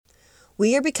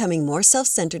We are becoming more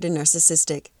self-centered and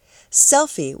narcissistic.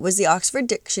 Selfie was the Oxford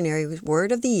Dictionary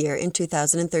Word of the Year in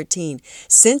 2013.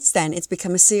 Since then, it's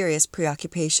become a serious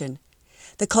preoccupation.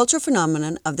 The cultural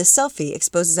phenomenon of the selfie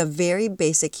exposes a very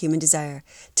basic human desire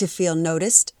to feel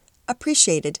noticed,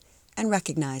 appreciated, and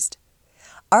recognized.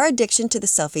 Our addiction to the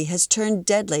selfie has turned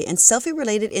deadly, and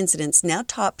selfie-related incidents now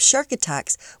top shark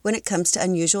attacks when it comes to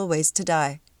unusual ways to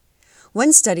die.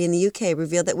 One study in the UK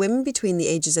revealed that women between the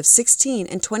ages of 16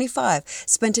 and 25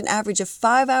 spent an average of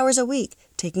 5 hours a week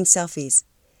taking selfies.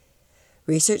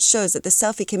 Research shows that the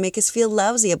selfie can make us feel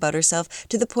lousy about ourselves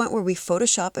to the point where we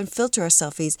Photoshop and filter our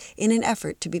selfies in an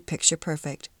effort to be picture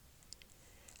perfect.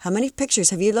 How many pictures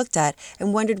have you looked at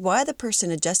and wondered why the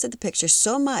person adjusted the picture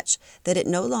so much that it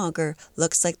no longer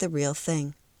looks like the real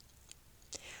thing?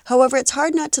 However, it's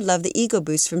hard not to love the ego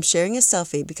boost from sharing a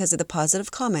selfie because of the positive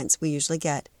comments we usually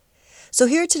get. So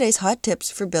here are today's hot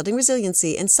tips for building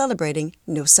resiliency and celebrating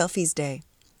No Selfies Day.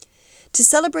 To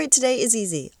celebrate today is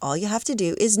easy. All you have to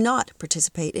do is not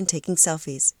participate in taking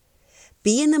selfies.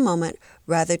 Be in the moment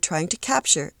rather trying to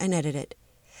capture and edit it.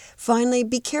 Finally,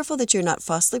 be careful that you're not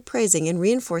falsely praising and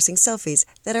reinforcing selfies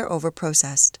that are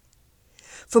over-processed.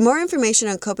 For more information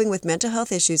on coping with mental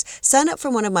health issues, sign up for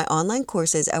one of my online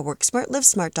courses at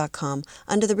WorkSmartLivesmart.com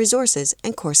under the Resources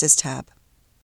and Courses tab.